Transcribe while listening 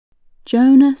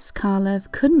Jonas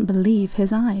Kaerlev couldn't believe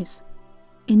his eyes.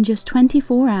 In just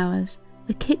 24 hours,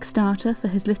 the Kickstarter for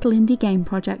his little indie game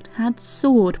project had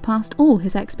soared past all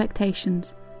his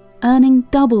expectations, earning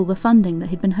double the funding that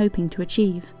he'd been hoping to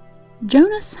achieve.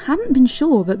 Jonas hadn't been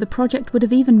sure that the project would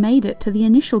have even made it to the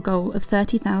initial goal of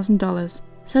 $30,000,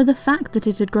 so the fact that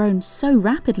it had grown so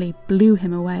rapidly blew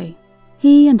him away.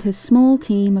 He and his small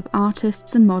team of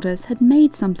artists and modders had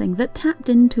made something that tapped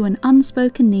into an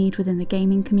unspoken need within the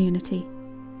gaming community.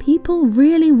 People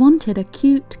really wanted a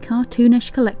cute,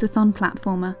 cartoonish collectathon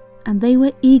platformer, and they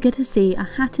were eager to see A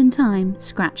Hat in Time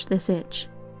scratch this itch.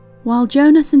 While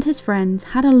Jonas and his friends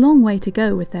had a long way to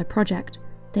go with their project,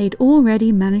 they'd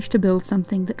already managed to build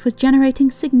something that was generating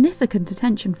significant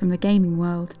attention from the gaming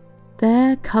world.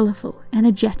 Their colourful,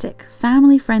 energetic,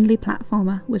 family-friendly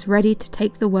platformer was ready to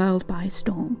take the world by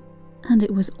storm. And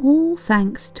it was all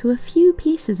thanks to a few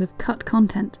pieces of cut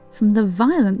content from the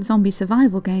violent zombie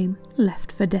survival game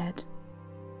Left 4 Dead.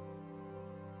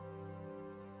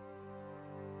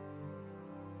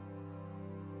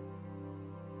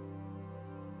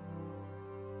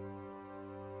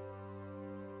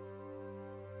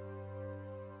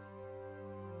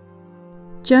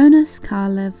 Jonas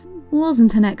Kaerlev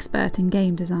wasn't an expert in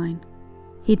game design.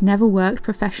 He'd never worked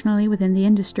professionally within the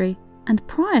industry, and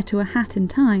prior to A Hat in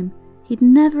Time, he'd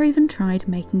never even tried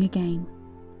making a game.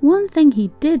 One thing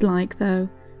he did like, though,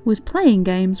 was playing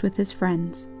games with his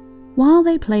friends. While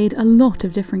they played a lot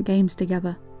of different games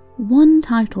together, one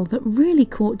title that really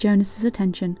caught Jonas's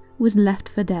attention was Left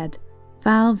 4 Dead,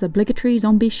 Valve's obligatory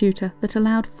zombie shooter that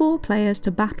allowed 4 players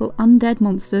to battle undead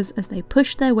monsters as they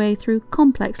pushed their way through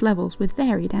complex levels with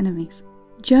varied enemies.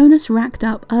 Jonas racked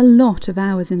up a lot of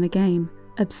hours in the game,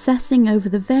 obsessing over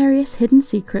the various hidden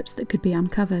secrets that could be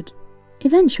uncovered.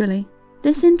 Eventually,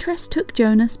 this interest took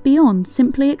Jonas beyond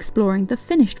simply exploring the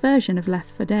finished version of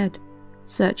Left 4 Dead.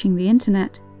 Searching the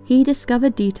internet, he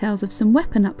discovered details of some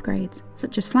weapon upgrades,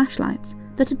 such as flashlights,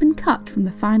 that had been cut from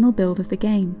the final build of the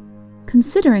game.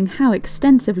 Considering how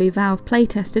extensively Valve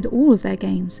playtested all of their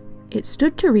games, it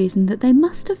stood to reason that they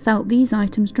must have felt these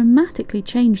items dramatically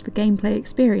changed the gameplay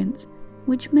experience,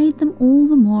 which made them all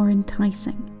the more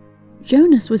enticing.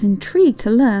 Jonas was intrigued to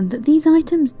learn that these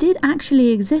items did actually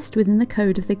exist within the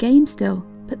code of the game still,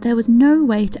 but there was no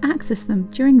way to access them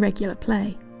during regular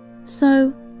play.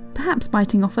 So, perhaps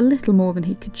biting off a little more than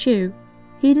he could chew,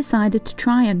 he decided to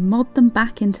try and mod them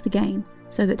back into the game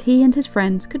so that he and his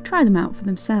friends could try them out for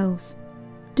themselves.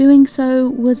 Doing so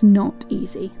was not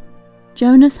easy.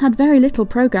 Jonas had very little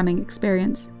programming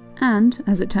experience, and,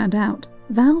 as it turned out,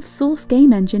 Valve's source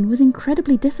game engine was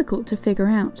incredibly difficult to figure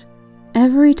out.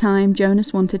 Every time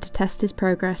Jonas wanted to test his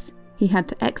progress, he had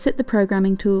to exit the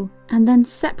programming tool and then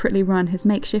separately run his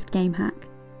makeshift game hack.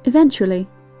 Eventually,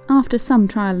 after some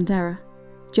trial and error,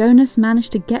 Jonas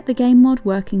managed to get the game mod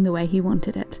working the way he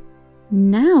wanted it.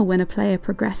 Now when a player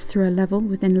progressed through a level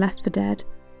within Left 4 Dead,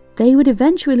 they would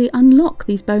eventually unlock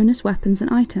these bonus weapons and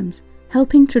items,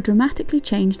 helping to dramatically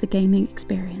change the gaming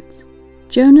experience.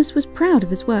 Jonas was proud of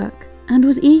his work, and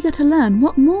was eager to learn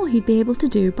what more he'd be able to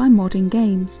do by modding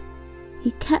games.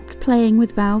 He kept playing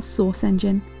with Valve's source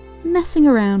engine, messing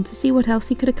around to see what else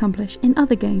he could accomplish in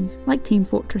other games like Team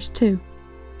Fortress 2.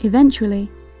 Eventually,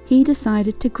 he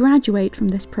decided to graduate from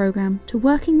this program to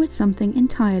working with something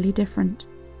entirely different.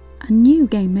 A new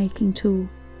game-making tool,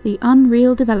 the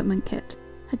Unreal Development Kit,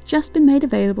 had just been made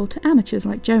available to amateurs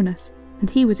like Jonas, and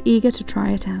he was eager to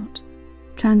try it out.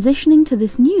 Transitioning to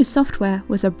this new software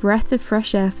was a breath of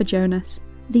fresh air for Jonas.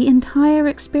 The entire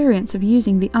experience of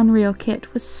using the Unreal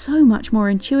Kit was so much more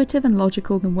intuitive and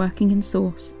logical than working in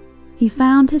Source. He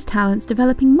found his talents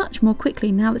developing much more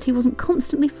quickly now that he wasn't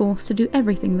constantly forced to do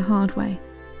everything the hard way.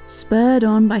 Spurred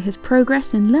on by his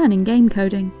progress in learning game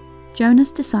coding,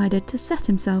 Jonas decided to set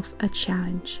himself a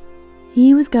challenge.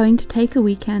 He was going to take a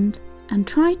weekend and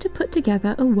try to put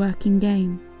together a working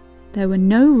game. There were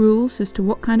no rules as to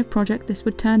what kind of project this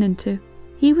would turn into.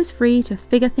 He was free to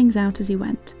figure things out as he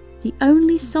went. The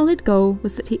only solid goal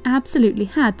was that he absolutely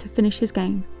had to finish his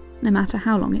game, no matter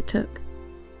how long it took.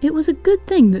 It was a good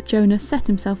thing that Jonas set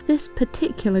himself this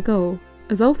particular goal,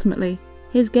 as ultimately,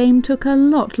 his game took a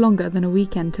lot longer than a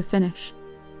weekend to finish.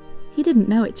 He didn't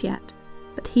know it yet,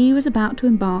 but he was about to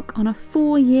embark on a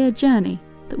 4-year journey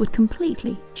that would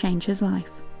completely change his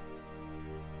life.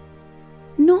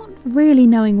 Not really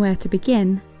knowing where to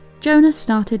begin, Jonas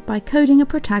started by coding a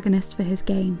protagonist for his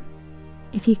game.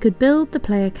 If he could build the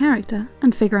player character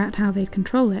and figure out how they'd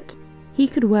control it, he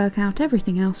could work out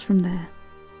everything else from there.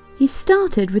 He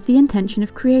started with the intention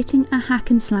of creating a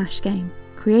hack-and-slash game,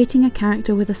 creating a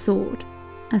character with a sword.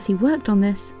 As he worked on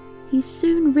this, he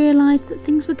soon realised that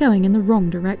things were going in the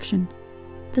wrong direction.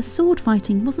 the sword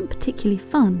fighting wasn't particularly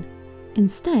fun.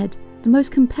 Instead, the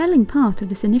most compelling part of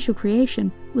this initial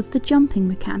creation was the jumping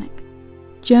mechanic.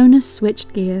 Jonas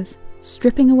switched gears,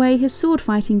 stripping away his sword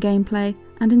fighting gameplay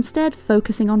and instead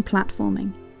focusing on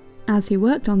platforming. As he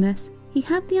worked on this, he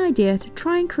had the idea to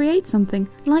try and create something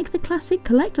like the classic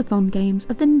collectathon games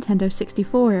of the Nintendo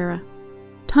 64 era.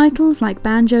 Titles like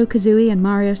Banjo-Kazooie and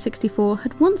Mario 64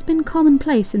 had once been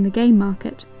commonplace in the game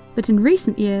market, but in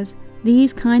recent years,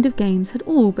 these kind of games had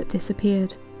all but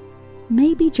disappeared.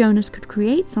 Maybe Jonas could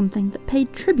create something that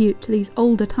paid tribute to these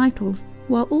older titles,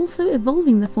 while also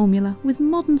evolving the formula with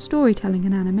modern storytelling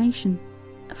and animation.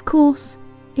 Of course,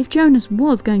 if Jonas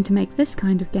was going to make this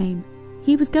kind of game,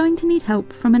 he was going to need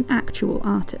help from an actual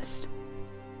artist.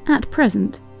 At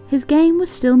present, his game was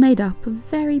still made up of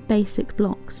very basic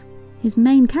blocks. His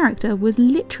main character was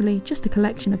literally just a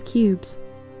collection of cubes.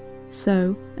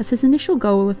 So, as his initial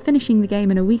goal of finishing the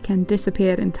game in a weekend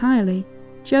disappeared entirely,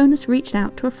 Jonas reached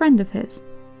out to a friend of his,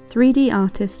 3D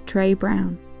artist Trey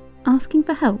Brown, asking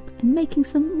for help in making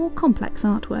some more complex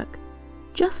artwork.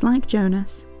 Just like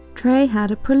Jonas, Trey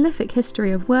had a prolific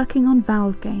history of working on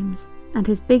Valve games, and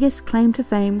his biggest claim to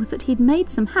fame was that he'd made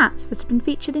some hats that had been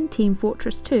featured in Team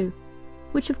Fortress 2,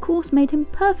 which of course made him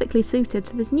perfectly suited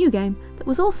to this new game that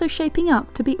was also shaping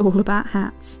up to be all about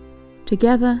hats.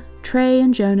 Together, Trey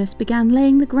and Jonas began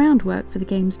laying the groundwork for the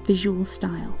game's visual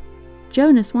style.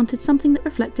 Jonas wanted something that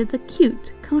reflected the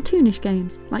cute, cartoonish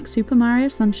games like Super Mario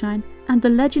Sunshine and The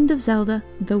Legend of Zelda: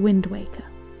 The Wind Waker.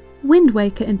 Wind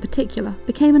Waker in particular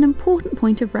became an important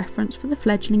point of reference for the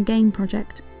fledgling game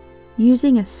project.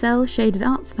 Using a cel-shaded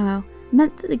art style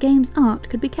meant that the game's art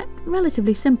could be kept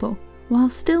relatively simple, while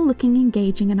still looking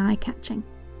engaging and eye-catching.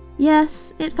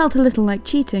 Yes, it felt a little like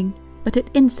cheating, but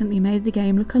it instantly made the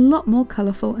game look a lot more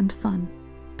colourful and fun.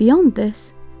 Beyond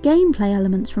this, gameplay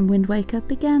elements from Wind Waker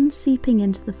began seeping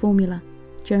into the formula.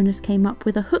 Jonas came up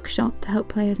with a hookshot to help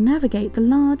players navigate the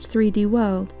large 3D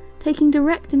world, taking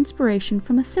direct inspiration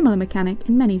from a similar mechanic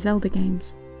in many Zelda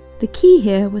games. The key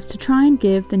here was to try and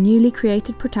give the newly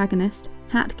created protagonist,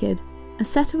 Hat Kid, a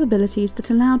set of abilities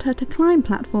that allowed her to climb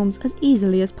platforms as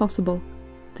easily as possible.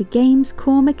 The game's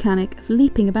core mechanic of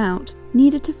leaping about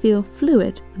needed to feel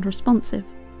fluid and responsive,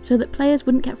 so that players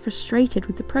wouldn't get frustrated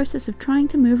with the process of trying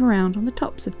to move around on the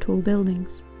tops of tall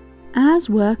buildings.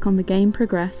 As work on the game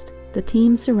progressed, the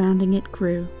team surrounding it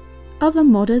grew. Other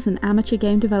modders and amateur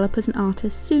game developers and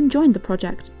artists soon joined the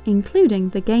project, including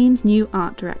the game's new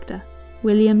art director,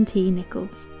 William T.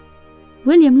 Nichols.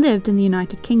 William lived in the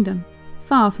United Kingdom,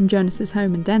 far from Jonas's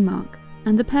home in Denmark,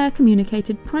 and the pair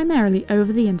communicated primarily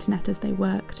over the internet as they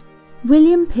worked.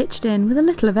 William pitched in with a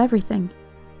little of everything,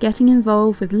 getting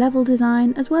involved with level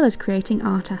design as well as creating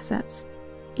art assets.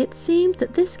 It seemed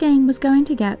that this game was going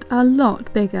to get a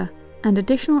lot bigger, and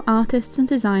additional artists and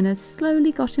designers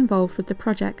slowly got involved with the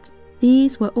project.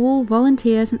 These were all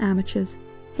volunteers and amateurs,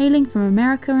 hailing from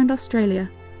America and Australia,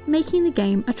 making the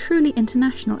game a truly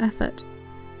international effort.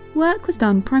 Work was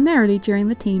done primarily during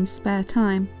the team's spare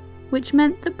time, which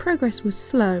meant that progress was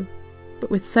slow, but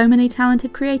with so many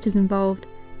talented creators involved,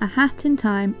 A Hat in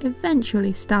Time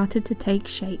eventually started to take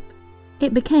shape.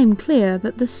 It became clear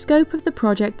that the scope of the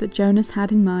project that Jonas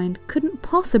had in mind couldn't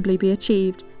possibly be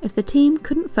achieved if the team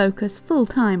couldn't focus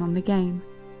full-time on the game.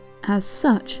 As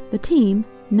such, the team,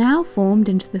 now formed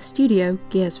into the studio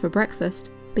Gears for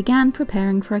Breakfast, began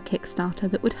preparing for a Kickstarter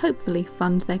that would hopefully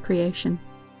fund their creation.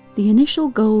 The initial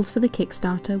goals for the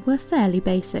Kickstarter were fairly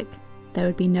basic. There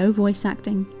would be no voice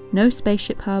acting, no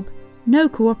spaceship hub, no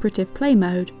cooperative play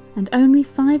mode, and only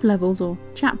 5 levels or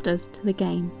chapters to the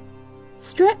game.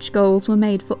 Stretch goals were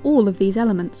made for all of these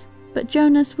elements, but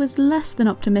Jonas was less than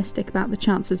optimistic about the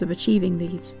chances of achieving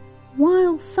these.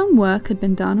 While some work had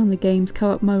been done on the game's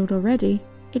co-op mode already,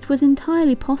 it was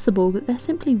entirely possible that there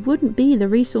simply wouldn't be the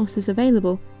resources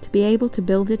available to be able to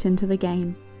build it into the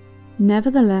game.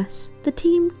 Nevertheless, the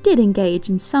team did engage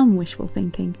in some wishful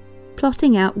thinking,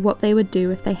 plotting out what they would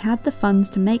do if they had the funds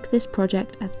to make this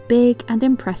project as big and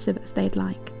impressive as they'd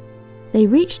like. They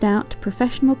reached out to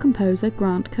professional composer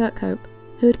Grant Kirkhope,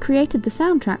 who had created the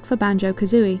soundtrack for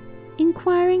Banjo-Kazooie,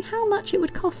 inquiring how much it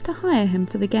would cost to hire him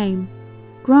for the game.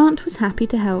 Grant was happy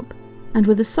to help, and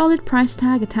with a solid price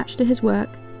tag attached to his work,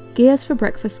 Gears for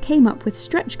Breakfast came up with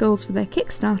stretch goals for their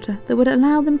Kickstarter that would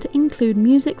allow them to include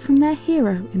music from their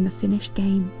hero in the finished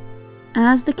game.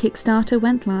 As the Kickstarter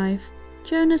went live,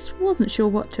 Jonas wasn't sure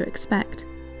what to expect.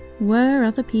 Were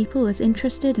other people as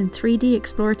interested in 3D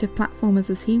explorative platformers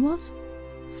as he was?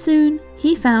 Soon,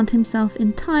 he found himself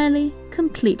entirely,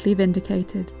 completely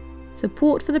vindicated.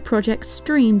 Support for the project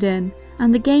streamed in,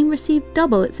 and the game received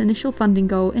double its initial funding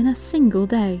goal in a single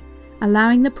day,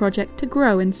 allowing the project to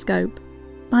grow in scope.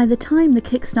 By the time the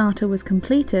Kickstarter was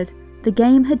completed, the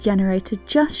game had generated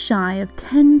just shy of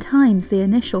 10 times the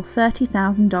initial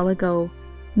 $30,000 goal,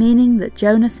 meaning that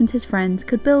Jonas and his friends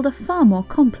could build a far more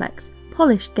complex,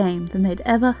 polished game than they'd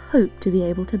ever hoped to be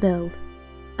able to build.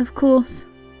 Of course,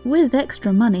 with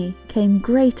extra money came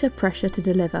greater pressure to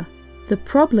deliver. The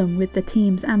problem with the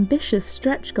team's ambitious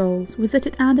stretch goals was that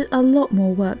it added a lot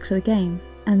more work to the game,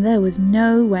 and there was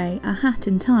no way A Hat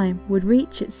in Time would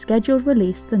reach its scheduled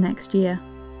release the next year.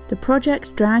 The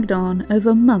project dragged on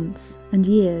over months and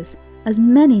years, as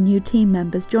many new team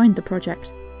members joined the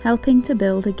project, helping to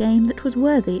build a game that was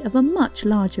worthy of a much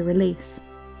larger release.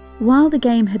 While the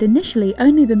game had initially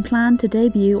only been planned to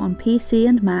debut on PC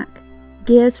and Mac,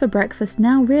 Gears for Breakfast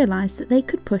now realised that they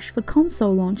could push for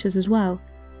console launches as well,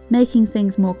 making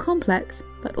things more complex,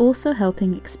 but also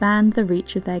helping expand the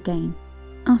reach of their game.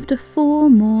 After 4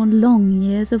 more long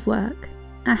years of work,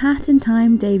 A Hat in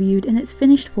Time debuted in its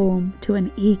finished form to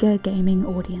an eager gaming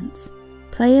audience.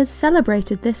 Players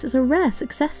celebrated this as a rare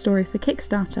success story for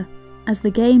Kickstarter, as the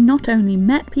game not only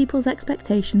met people's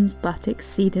expectations but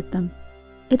exceeded them.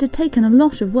 It had taken a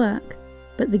lot of work,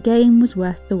 but the game was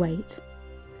worth the wait.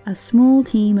 A small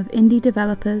team of indie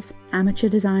developers, amateur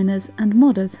designers and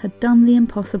modders had done the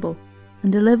impossible,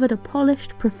 and delivered a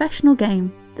polished, professional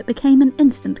game that became an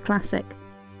instant classic.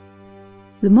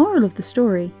 The moral of the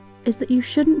story is that you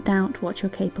shouldn't doubt what you're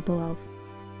capable of.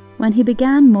 When he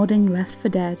began modding Left 4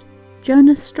 Dead,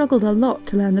 Jonas struggled a lot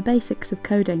to learn the basics of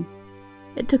coding.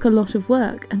 It took a lot of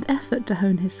work and effort to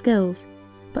hone his skills,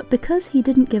 but because he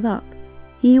didn't give up,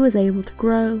 he was able to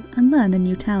grow and learn a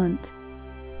new talent.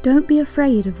 Don't be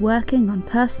afraid of working on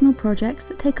personal projects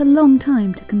that take a long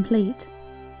time to complete.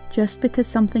 Just because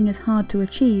something is hard to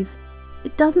achieve,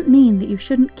 it doesn't mean that you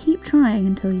shouldn't keep trying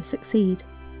until you succeed.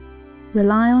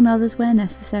 Rely on others where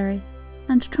necessary,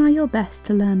 and try your best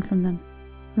to learn from them.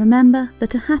 Remember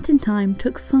that A Hat in Time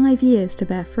took 5 years to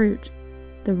bear fruit.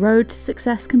 The road to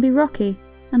success can be rocky,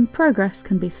 and progress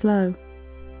can be slow.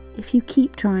 If you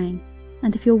keep trying,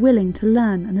 and if you're willing to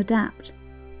learn and adapt,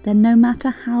 then no matter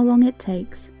how long it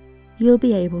takes, you'll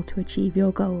be able to achieve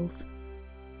your goals.